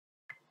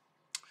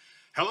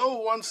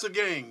Hello once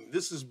again.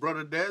 This is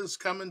Brother Des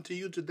coming to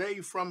you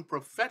today from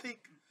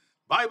Prophetic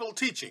Bible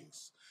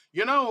Teachings.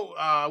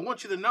 I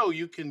want you to know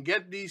you can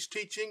get these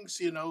teachings,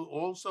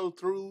 also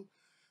through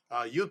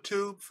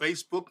YouTube,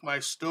 Facebook, My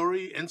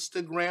Story,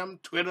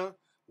 Instagram, Twitter,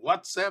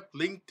 WhatsApp,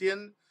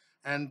 LinkedIn,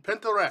 and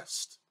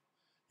Pinterest.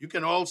 You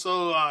can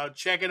also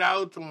check it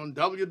out on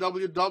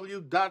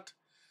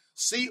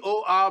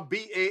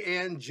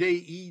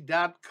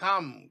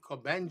www.corbanje.com,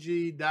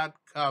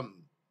 Corbanje.com.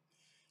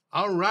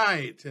 All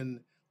right,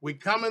 and we're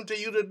coming to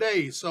you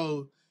today,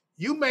 so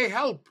you may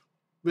help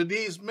with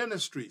these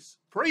ministries.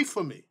 Pray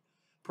for me.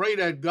 Pray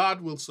that God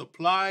will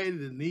supply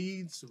the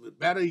needs with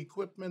better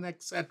equipment,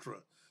 etc.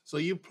 So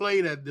you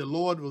pray that the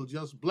Lord will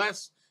just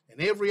bless in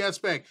every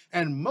aspect,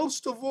 and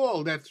most of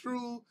all, that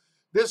through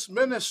this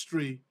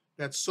ministry,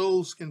 that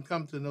souls can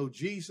come to know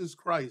Jesus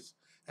Christ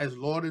as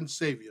Lord and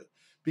Savior.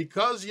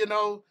 Because,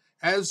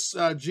 as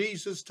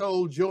Jesus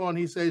told John,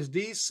 he says,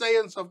 these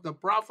sayings of the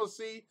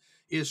prophecy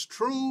is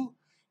true,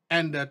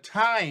 and the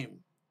time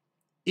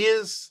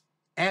is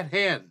at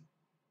hand.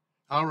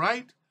 All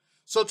right?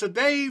 So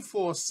today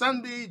for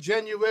Sunday,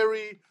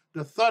 January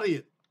the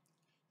 30th,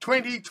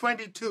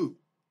 2022,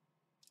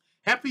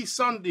 happy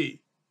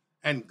Sunday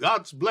and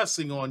God's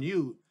blessing on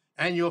you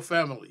and your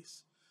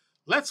families.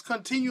 Let's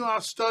continue our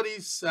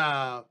studies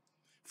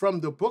from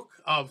the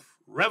book of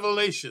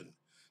Revelation.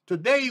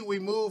 Today we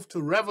move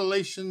to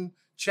Revelation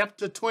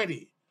chapter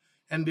 20,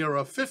 and there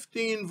are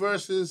 15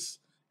 verses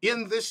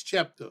in this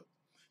chapter.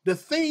 The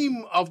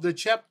theme of the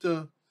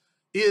chapter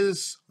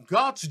is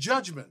God's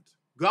judgment.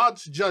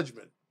 God's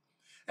judgment.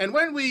 And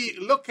when we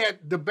look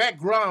at the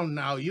background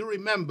now, you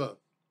remember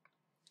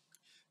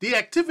the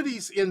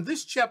activities in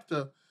this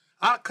chapter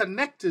are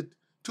connected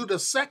to the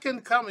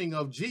second coming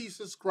of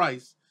Jesus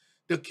Christ,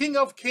 the King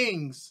of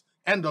Kings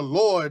and the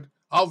Lord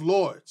of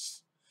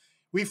Lords.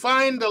 We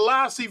find the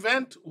last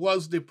event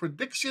was the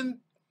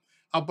prediction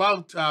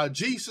about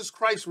Jesus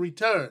Christ's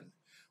return.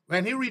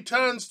 When he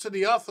returns to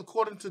the earth,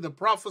 according to the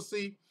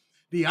prophecy,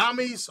 the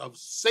armies of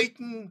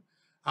Satan,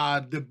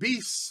 the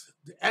beast,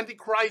 the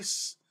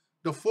Antichrist,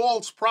 the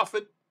false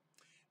prophet,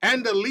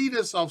 and the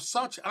leaders of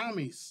such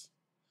armies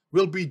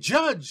will be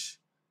judged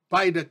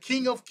by the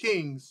King of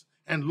Kings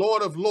and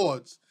Lord of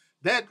Lords,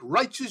 that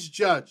righteous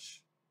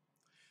judge.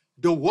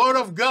 The Word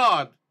of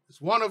God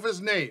is one of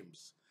his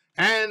names,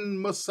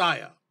 and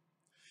Messiah.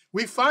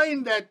 We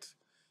find that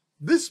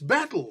this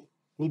battle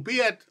will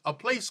be at a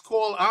place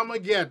called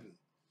Armageddon,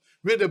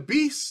 where the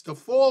beast, the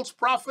false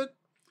prophet,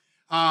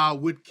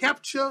 would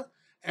capture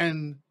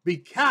and be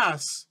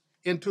cast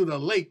into the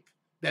lake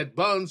that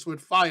burns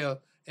with fire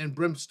and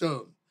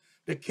brimstone.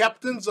 The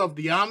captains of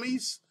the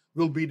armies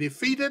will be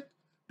defeated.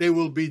 They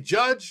will be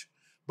judged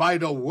by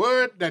the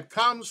word that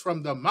comes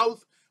from the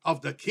mouth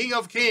of the King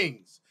of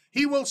Kings.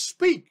 He will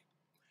speak,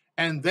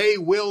 and they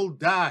will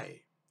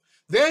die.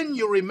 Then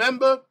you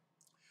remember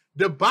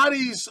the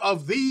bodies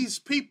of these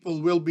people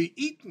will be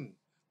eaten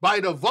by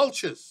the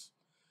vultures,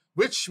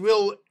 which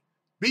will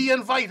be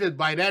invited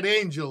by that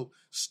angel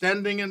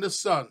standing in the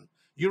sun.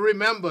 You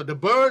remember, the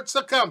birds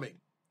are coming.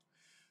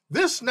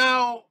 This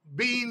now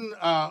being,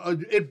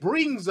 it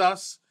brings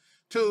us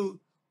to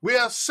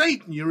where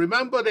Satan, you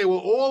remember they were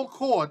all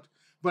caught,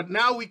 but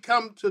now we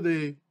come to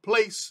the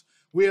place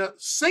where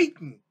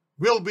Satan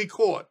will be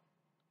caught.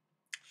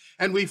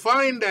 And we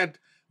find that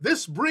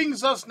this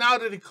brings us now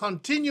to the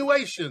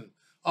continuation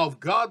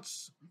of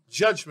God's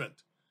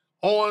judgment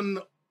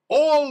on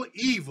all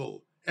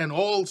evil and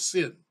all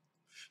sin.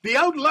 The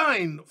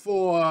outline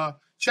for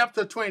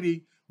chapter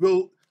 20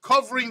 will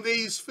covering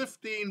these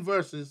 15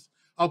 verses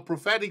of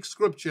prophetic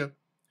scripture.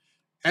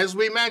 As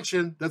we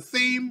mentioned, the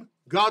theme,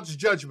 God's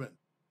judgment.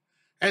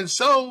 And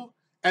so,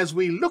 as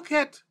we look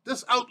at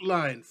this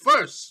outline,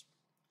 first,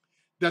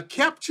 the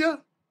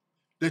capture,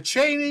 the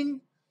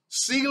chaining,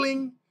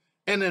 sealing,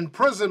 and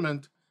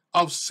imprisonment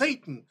of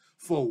Satan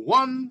for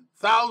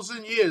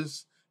 1,000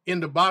 years in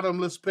the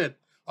bottomless pit,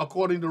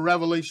 according to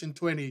Revelation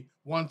 20,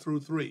 1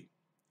 through 3.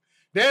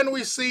 Then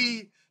we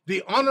see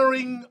the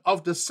honoring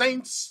of the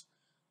saints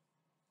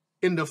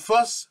in the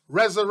first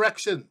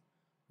resurrection,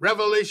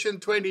 Revelation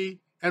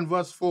 20 and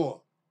verse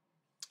 4.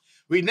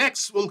 We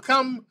next will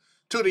come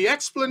to the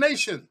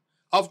explanation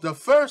of the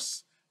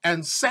first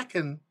and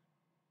second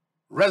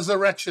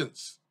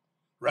resurrections,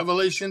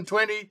 Revelation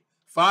 20,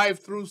 5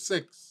 through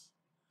 6.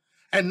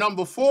 And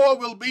number 4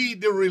 will be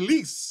the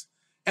release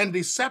and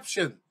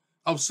deception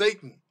of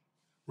Satan,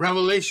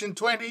 Revelation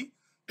 20,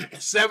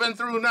 7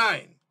 through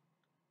 9.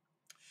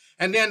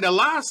 And then the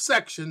last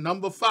section,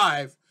 number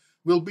 5,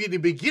 will be the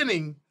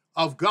beginning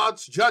of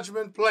God's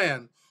judgment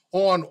plan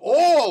on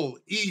all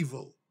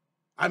evil.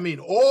 I mean,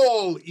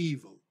 all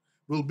evil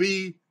will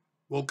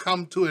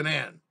come to an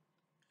end.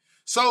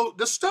 So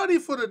the study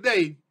for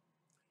today,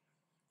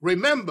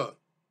 remember,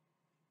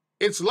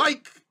 it's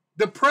like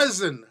the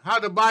present, how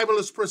the Bible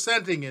is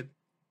presenting it,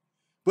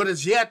 but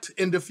it's yet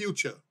in the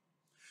future.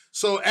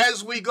 So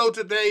as we go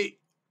today,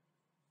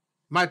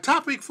 my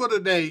topic for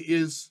today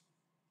is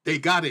they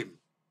got him.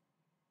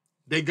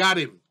 They got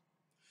him.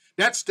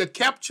 That's the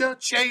capture,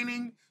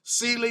 chaining,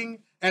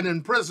 sealing, and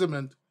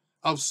imprisonment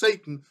of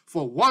Satan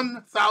for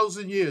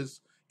 1,000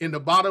 years in the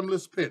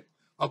bottomless pit,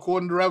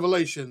 according to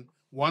Revelation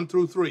 1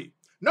 through 3.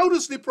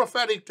 Notice the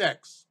prophetic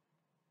text.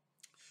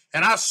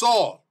 And I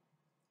saw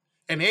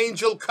an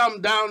angel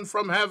come down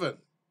from heaven,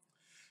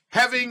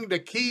 having the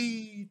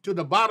key to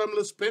the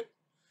bottomless pit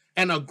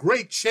and a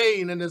great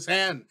chain in his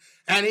hand.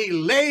 And he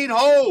laid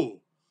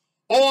hold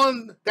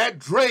on that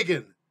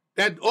dragon,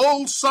 that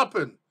old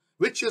serpent,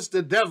 which is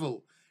the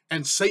devil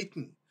and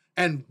Satan,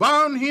 and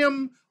bound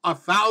him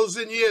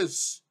 1,000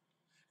 years,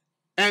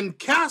 and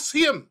cast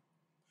him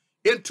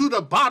into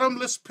the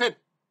bottomless pit,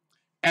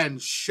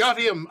 and shut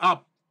him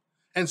up,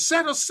 and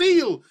set a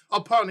seal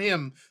upon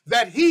him,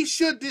 that he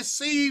should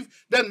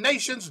deceive the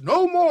nations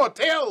no more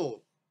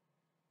till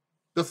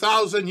the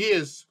 1,000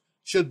 years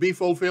should be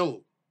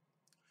fulfilled.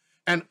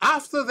 And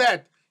after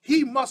that,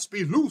 he must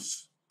be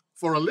loose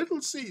for a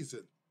little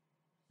season.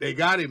 They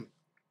got him.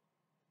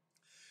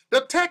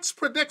 The text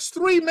predicts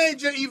three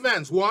major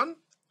events. One,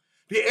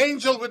 the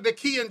angel with the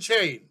key and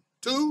chain.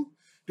 Two,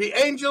 the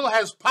angel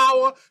has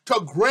power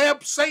to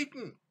grab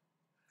Satan.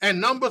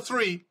 And number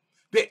three,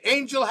 the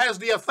angel has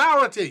the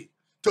authority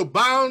to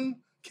bound,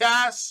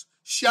 cast,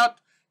 shut,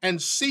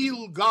 and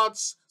seal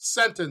God's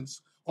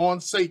sentence on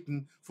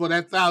Satan for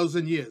that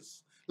 1,000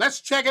 years.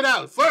 Let's check it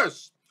out.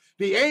 First,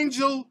 the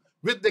angel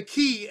with the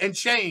key and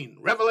chain.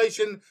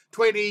 Revelation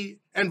 20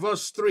 and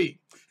verse 3.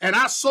 And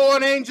I saw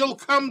an angel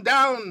come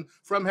down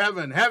from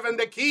heaven, having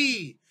the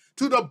key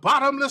to the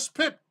bottomless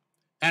pit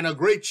and a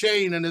great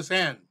chain in his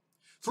hand.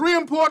 Three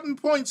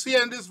important points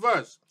here in this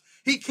verse.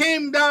 He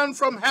came down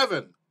from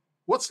heaven.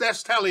 What's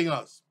that telling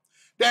us?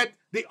 That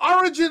the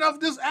origin of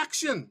this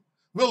action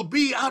will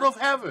be out of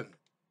heaven.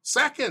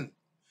 Second,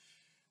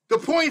 the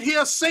point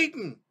here,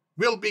 Satan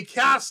will be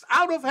cast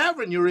out of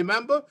heaven, you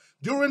remember,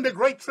 during the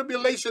great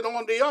tribulation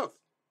on the earth.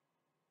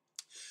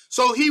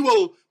 So he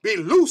will be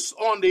loose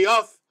on the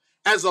earth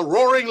as a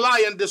roaring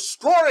lion,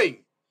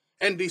 destroying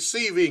and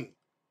deceiving.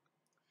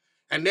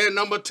 And then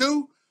number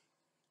two,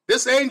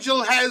 this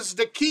angel has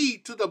the key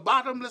to the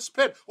bottomless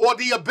pit, or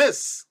the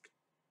abyss,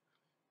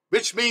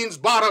 which means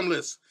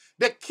bottomless.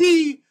 The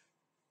key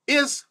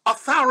is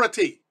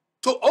authority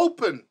to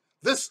open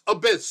this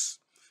abyss.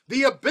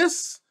 The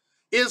abyss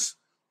is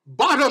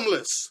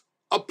bottomless,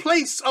 a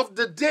place of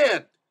the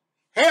dead,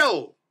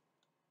 hell.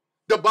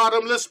 The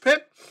bottomless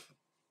pit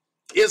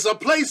is a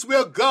place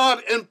where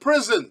God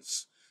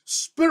imprisons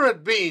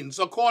spirit beings,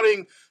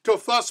 according to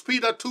 1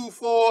 Peter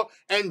 2:4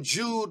 and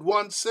Jude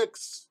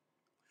 1:6.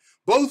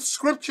 Both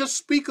scriptures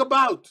speak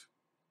about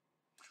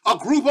a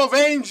group of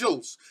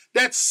angels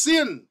that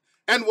sinned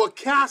and were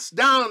cast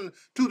down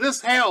to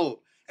this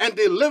hell and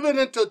delivered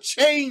into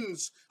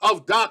chains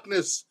of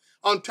darkness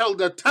until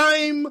the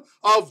time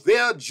of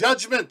their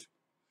judgment.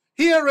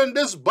 Here in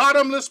this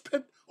bottomless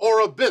pit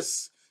or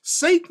abyss,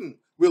 Satan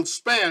will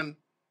spend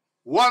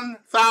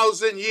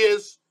 1,000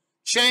 years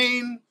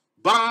chained,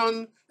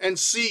 bound, and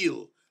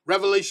sealed.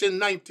 Revelation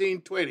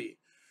 19:20.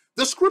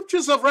 The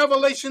scriptures of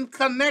Revelation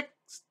connect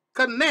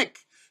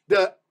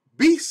the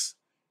beast,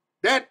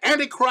 that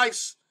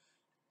Antichrist,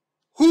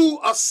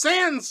 who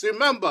ascends,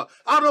 remember,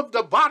 out of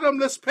the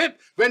bottomless pit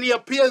when he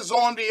appears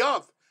on the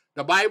earth.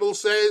 The Bible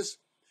says,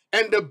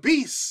 and the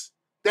beast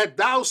that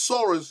thou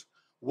sawest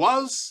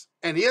was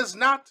and is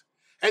not,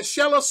 and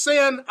shall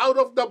ascend out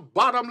of the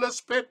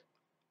bottomless pit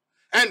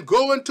and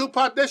go into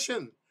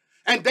perdition.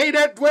 And they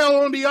that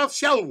dwell on the earth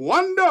shall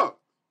wonder,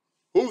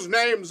 whose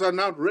names are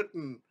not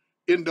written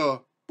in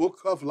the book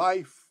of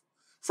life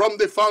from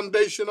the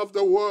foundation of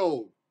the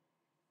world,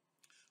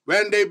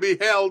 when they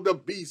beheld the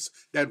beast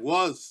that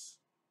was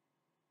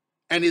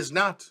and is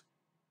not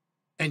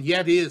and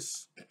yet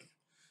is.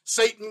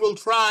 Satan will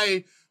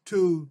try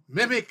to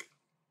mimic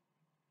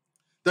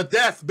the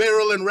death,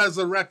 burial, and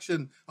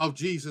resurrection of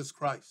Jesus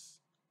Christ.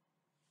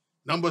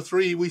 Number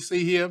three, we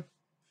see here,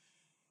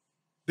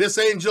 this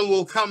angel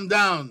will come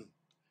down.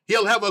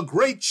 He'll have a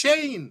great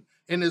chain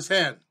in his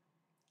hand.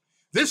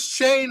 This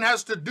chain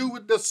has to do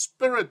with the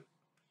spirit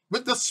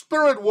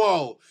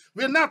world.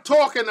 We're not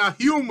talking a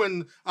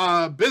human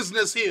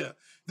business here.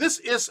 This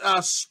is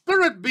a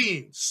spirit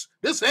beings.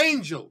 This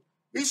angel,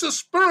 he's a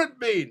spirit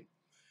being.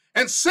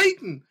 And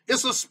Satan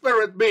is a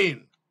spirit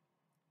being.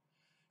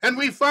 And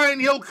we find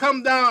he'll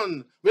come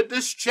down with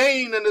this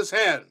chain in his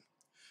hand.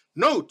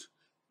 Note,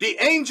 the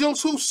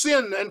angels who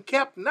sinned and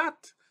kept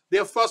not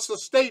their first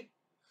estate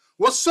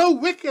was so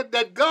wicked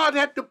that God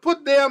had to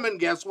put them in,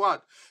 guess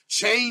what?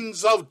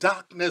 Chains of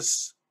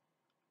darkness.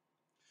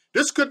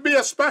 This could be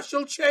a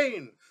special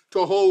chain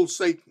to hold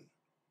Satan.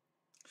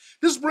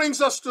 This brings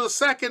us to the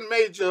second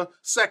major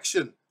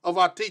section of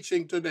our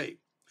teaching today.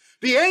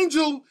 The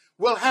angel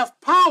will have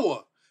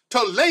power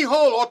to lay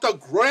hold or to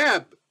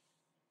grab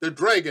the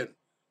dragon,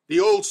 the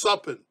old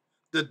serpent,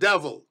 the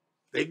devil.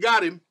 They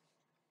got him.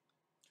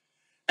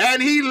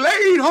 And he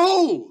laid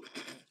hold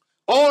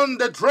on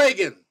the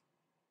dragon,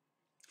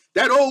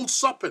 that old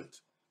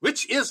serpent,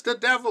 which is the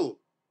devil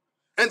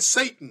and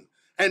Satan,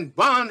 and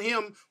bound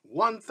him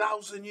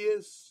 1,000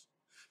 years.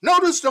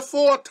 Notice the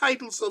four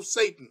titles of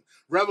Satan.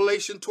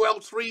 Revelation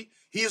 12:3,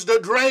 he's the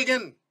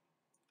dragon.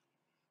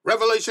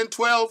 Revelation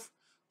 12,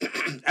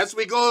 as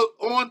we go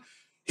on,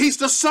 he's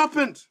the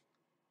serpent.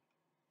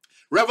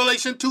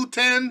 Revelation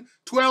 2:10,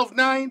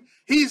 12:9,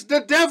 he's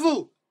the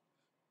devil.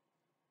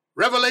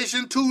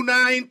 Revelation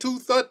 2:9,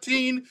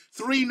 2:13,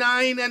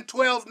 3:9, and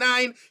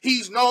 12:9,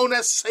 he's known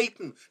as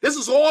Satan. This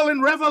is all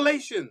in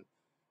Revelation,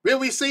 where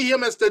we see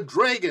him as the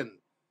dragon,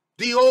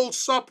 the old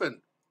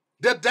serpent,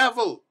 the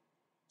devil,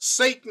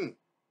 Satan.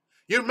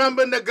 You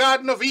remember in the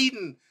Garden of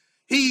Eden,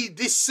 he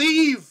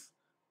deceived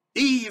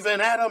Eve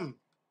and Adam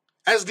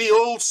as the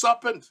old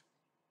serpent.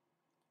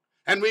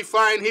 And we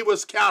find he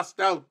was cast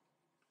out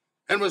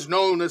and was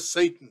known as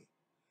Satan.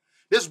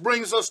 This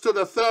brings us to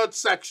the third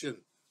section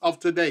of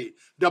today: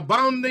 the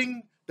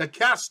bounding, the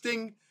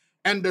casting,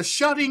 and the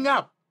shutting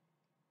up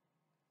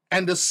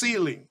and the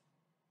sealing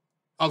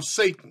of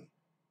Satan,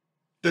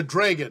 the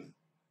dragon,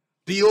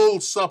 the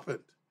old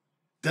serpent,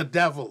 the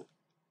devil.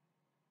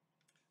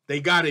 They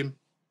got him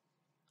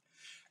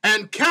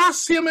and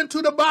cast him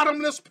into the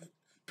bottomless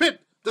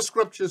pit, the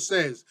scripture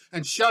says,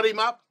 and shut him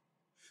up,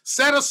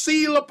 set a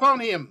seal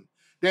upon him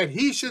that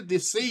he should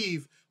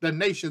deceive the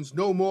nations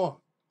no more,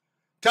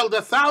 till the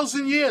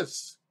 1,000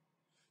 years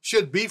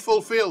should be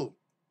fulfilled.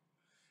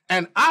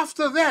 And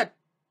after that,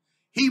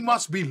 he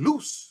must be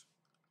loose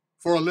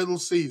for a little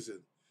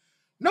season.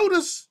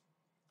 Notice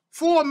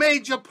four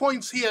major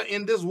points here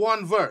in this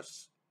one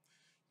verse: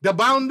 the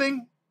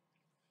bounding,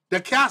 the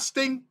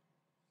casting,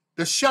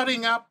 the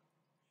shutting up,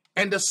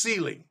 and the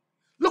sealing.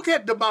 Look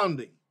at the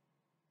bounding.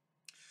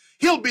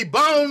 He'll be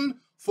bound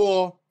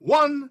for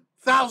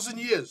 1,000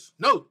 years.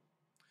 Note,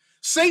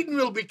 Satan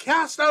will be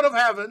cast out of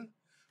heaven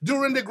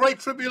during the Great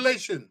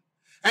Tribulation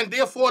and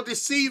therefore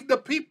deceive the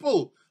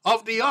people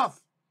of the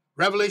earth.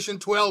 Revelation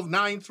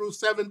 12:9 through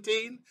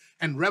 17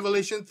 and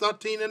Revelation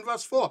 13 and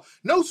verse 4.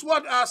 Notice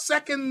what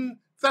 2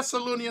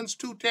 Thessalonians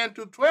 2:10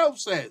 to 12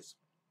 says.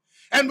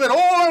 And with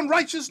all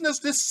unrighteousness,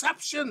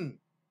 deception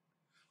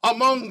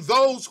among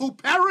those who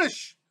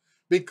perish,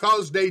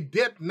 because they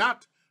did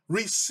not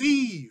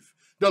receive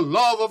the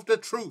love of the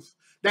truth,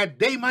 that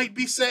they might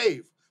be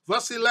saved.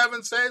 Verse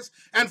 11 says,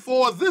 and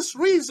for this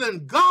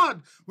reason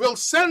God will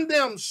send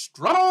them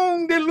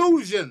strong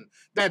delusion,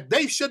 that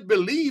they should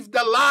believe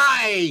the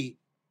lie,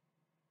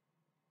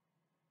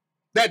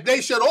 that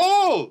they should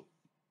all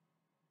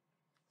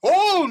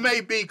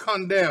may be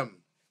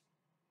condemned.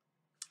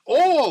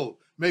 All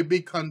may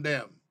be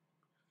condemned.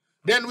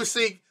 Then we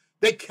see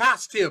they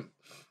cast him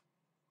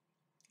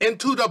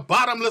into the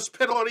bottomless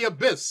pit or the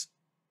abyss.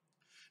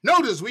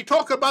 Notice we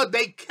talk about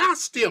they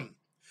cast him.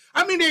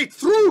 I mean, they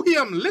threw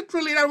him.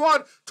 Literally, that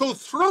word to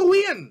throw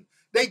in.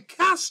 They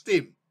cast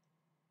him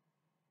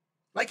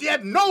like he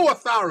had no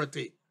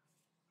authority.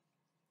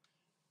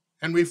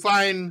 And we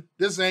find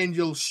this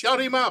angel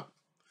shut him up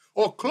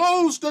or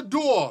close the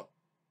door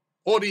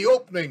or the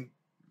opening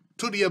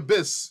to the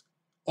abyss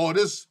or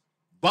this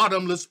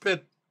bottomless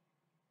pit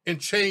in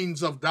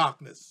chains of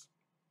darkness.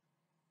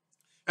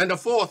 And the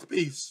fourth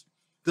piece,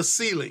 the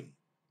sealing.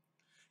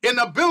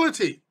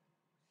 Inability,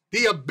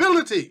 the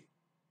ability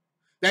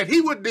that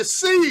he would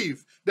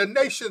deceive the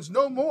nations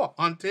no more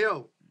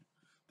until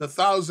the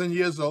 1,000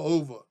 years are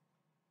over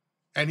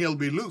and he'll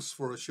be loose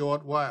for a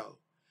short while.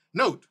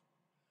 Note,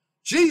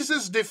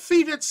 Jesus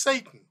defeated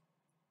Satan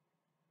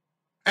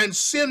and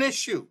sin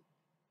issue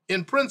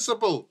in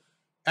principle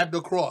at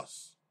the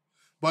cross.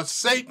 But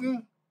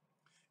Satan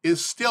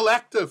is still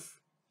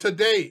active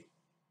today.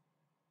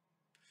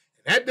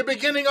 At the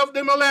beginning of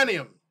the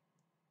millennium,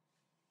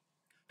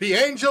 the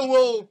angel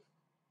will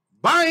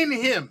bind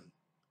him.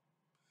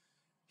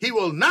 He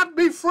will not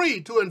be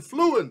free to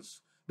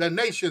influence the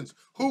nations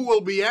who will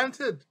be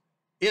entered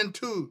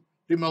into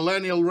the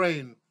millennial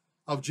reign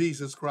of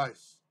Jesus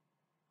Christ.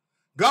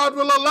 God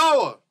will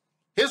allow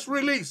his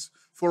release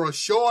for a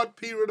short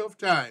period of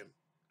time.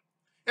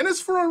 And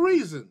it's for a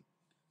reason,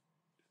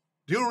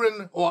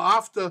 during or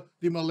after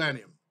the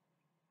millennium.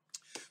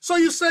 So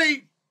you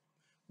say,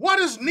 what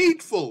is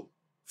needful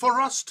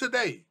for us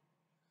today?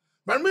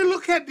 When we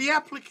look at the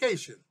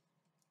application,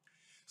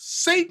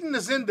 Satan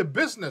is in the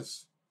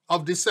business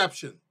of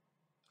deception.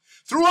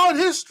 Throughout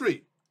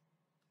history,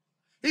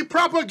 he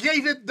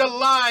propagated the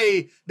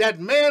lie that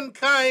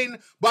mankind,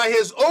 by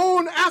his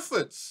own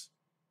efforts,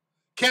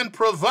 can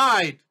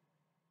provide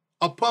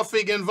a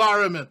perfect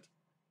environment.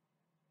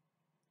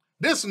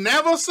 This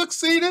never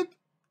succeeded,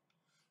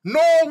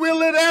 nor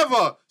will it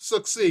ever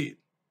succeed.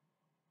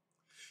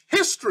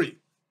 History,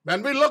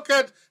 when we look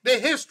at the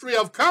history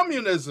of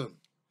communism,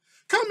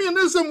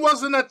 communism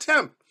was an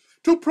attempt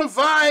to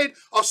provide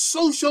a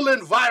social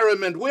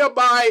environment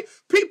whereby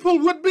people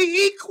would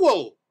be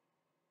equal.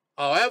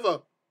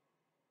 However,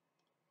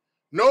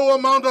 no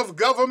amount of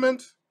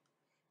government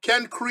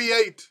can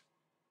create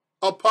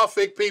a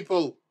perfect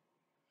people.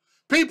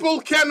 People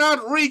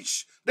cannot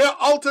reach their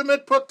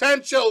ultimate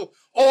potential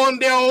on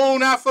their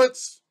own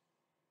efforts.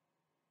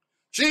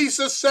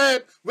 Jesus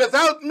said,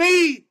 without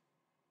me,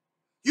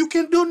 you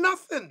can do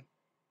nothing.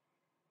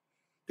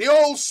 The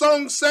old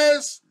song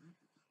says,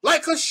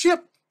 Like a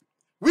ship,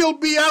 we'll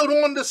be out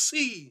on the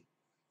sea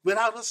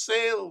without a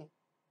sail,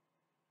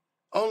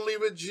 only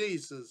with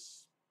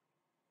Jesus.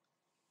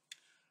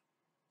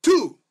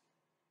 2,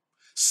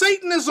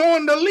 Satan is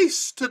on the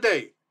leash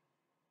today.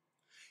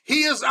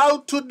 He is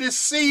out to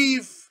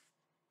deceive,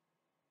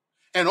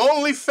 and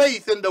only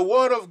faith in the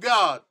Word of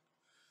God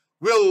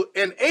will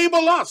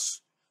enable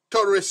us to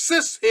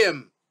resist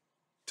him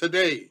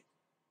today.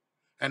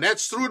 And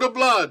that's through the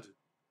blood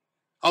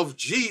of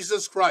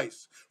Jesus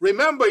Christ.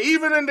 Remember,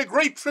 even in the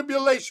great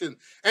tribulation,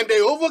 and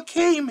they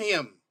overcame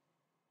him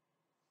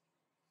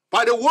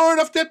by the word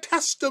of their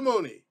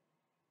testimony,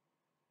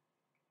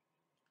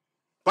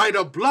 by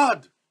the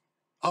blood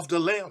of the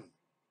Lamb,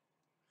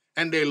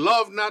 and they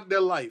loved not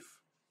their life,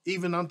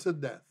 even unto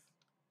death.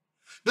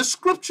 The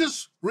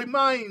scriptures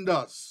remind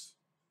us,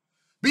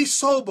 be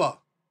sober,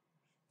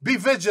 be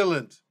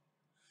vigilant,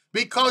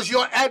 because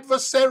your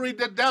adversary,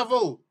 the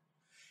devil,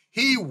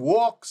 he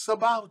walks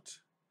about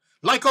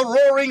like a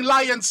roaring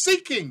lion,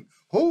 seeking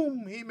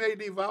whom he may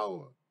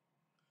devour.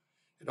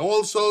 It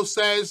also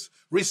says,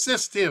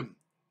 resist him.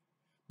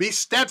 Be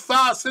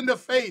steadfast in the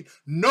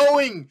faith,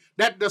 knowing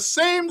that the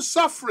same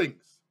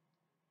sufferings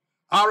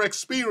are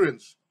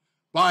experienced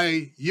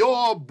by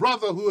your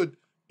brotherhood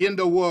in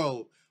the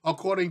world,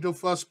 according to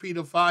 1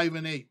 Peter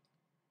 5:8.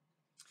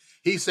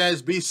 He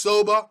says, be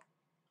sober,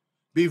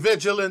 be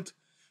vigilant,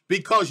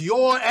 because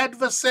your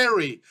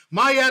adversary,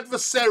 my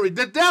adversary,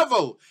 the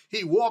devil,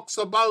 he walks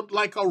about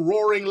like a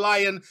roaring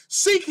lion,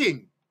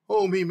 seeking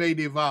whom he may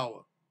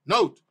devour.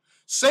 Note,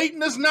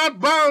 Satan is not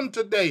bound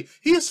today.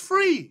 He is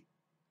free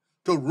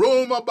to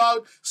roam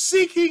about,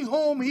 seeking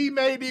whom he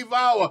may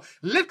devour,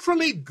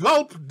 literally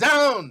gulp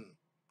down.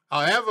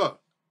 However,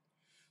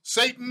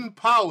 Satan's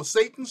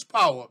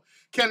power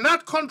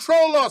cannot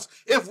control us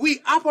if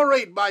we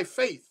operate by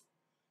faith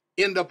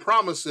in the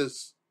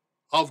promises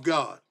of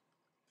God.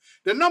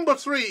 The number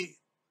 3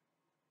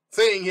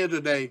 thing here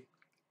today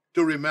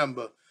to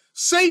remember,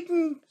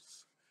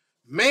 Satan's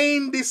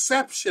main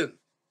deception,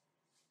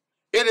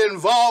 it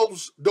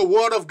involves the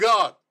Word of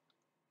God.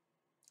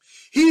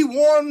 He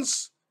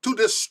wants to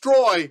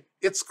destroy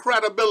its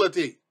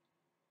credibility.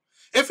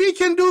 If he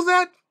can do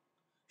that,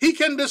 he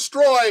can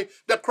destroy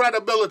the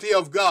credibility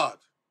of God.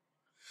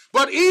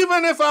 But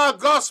even if our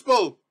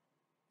gospel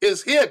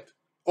is hid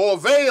or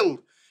veiled,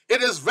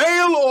 it is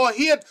veiled or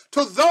hid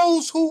to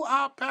those who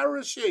are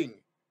perishing,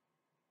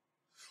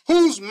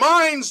 whose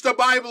minds the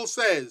Bible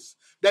says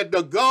that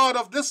the God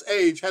of this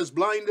age has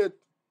blinded,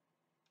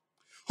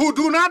 who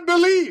do not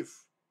believe,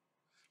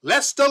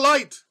 lest the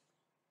light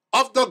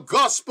of the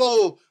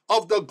gospel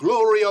of the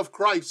glory of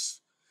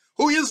Christ,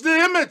 who is the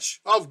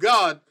image of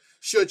God,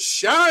 should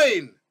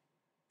shine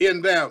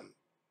in them.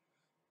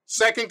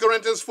 2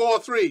 Corinthians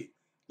 4:3.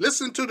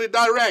 Listen to the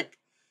direct.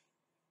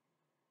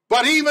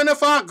 But even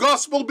if our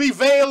gospel be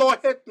veiled or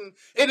hidden,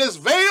 it is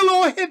veiled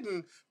or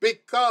hidden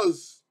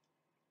because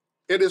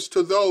it is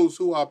to those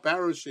who are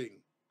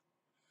perishing.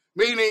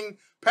 Meaning,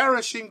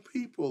 perishing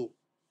people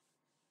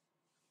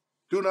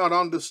do not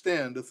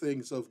understand the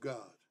things of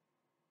God.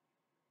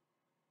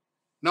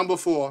 Number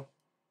 4,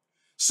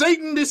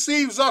 Satan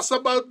deceives us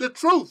about the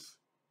truth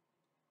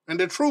and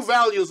the true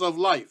values of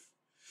life.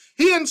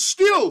 He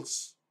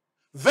instills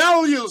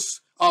values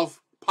of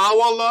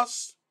power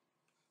lust,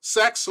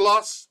 sex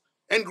lust,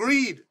 and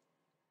greed.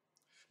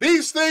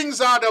 These things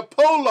are the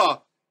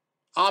polar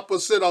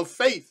opposite of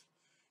faith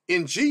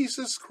in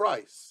Jesus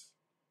Christ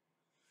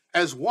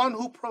as one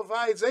who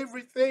provides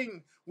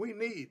everything we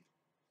need.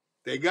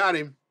 They got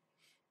him.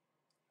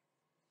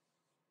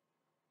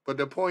 But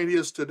the point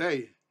is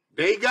today,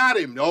 they got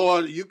him.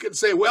 Or you can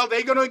say, well,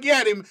 they're going to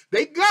get him.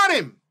 They got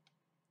him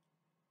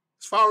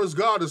as far as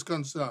God is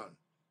concerned.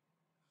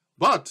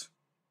 But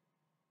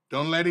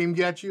don't let him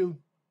get you.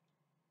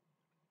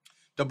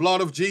 The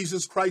blood of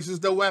Jesus Christ is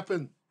the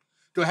weapon.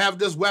 To have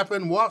this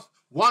weapon,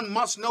 one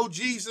must know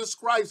Jesus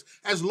Christ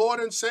as Lord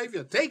and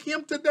Savior. Take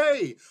him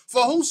today.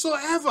 For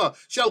whosoever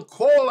shall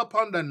call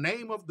upon the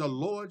name of the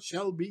Lord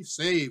shall be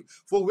saved.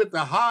 For with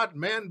the heart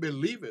man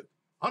believeth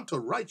unto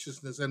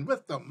righteousness, and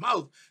with the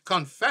mouth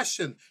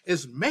confession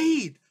is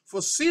made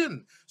for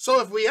sin. So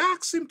if we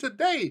ask him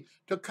today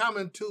to come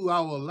into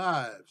our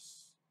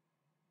lives,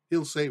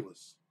 he'll save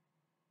us.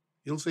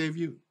 He'll save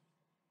you.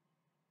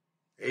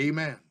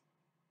 Amen.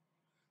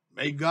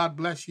 May God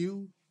bless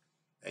you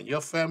and your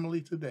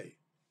family today.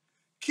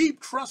 Keep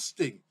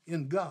trusting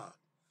in God.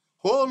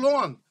 Hold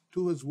on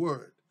to his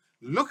word.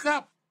 Look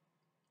up.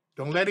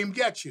 Don't let him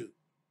get you.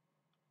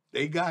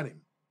 They got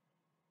him.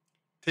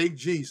 Take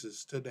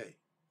Jesus today.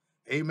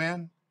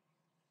 Amen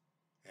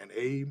and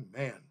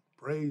amen.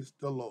 Praise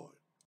the Lord.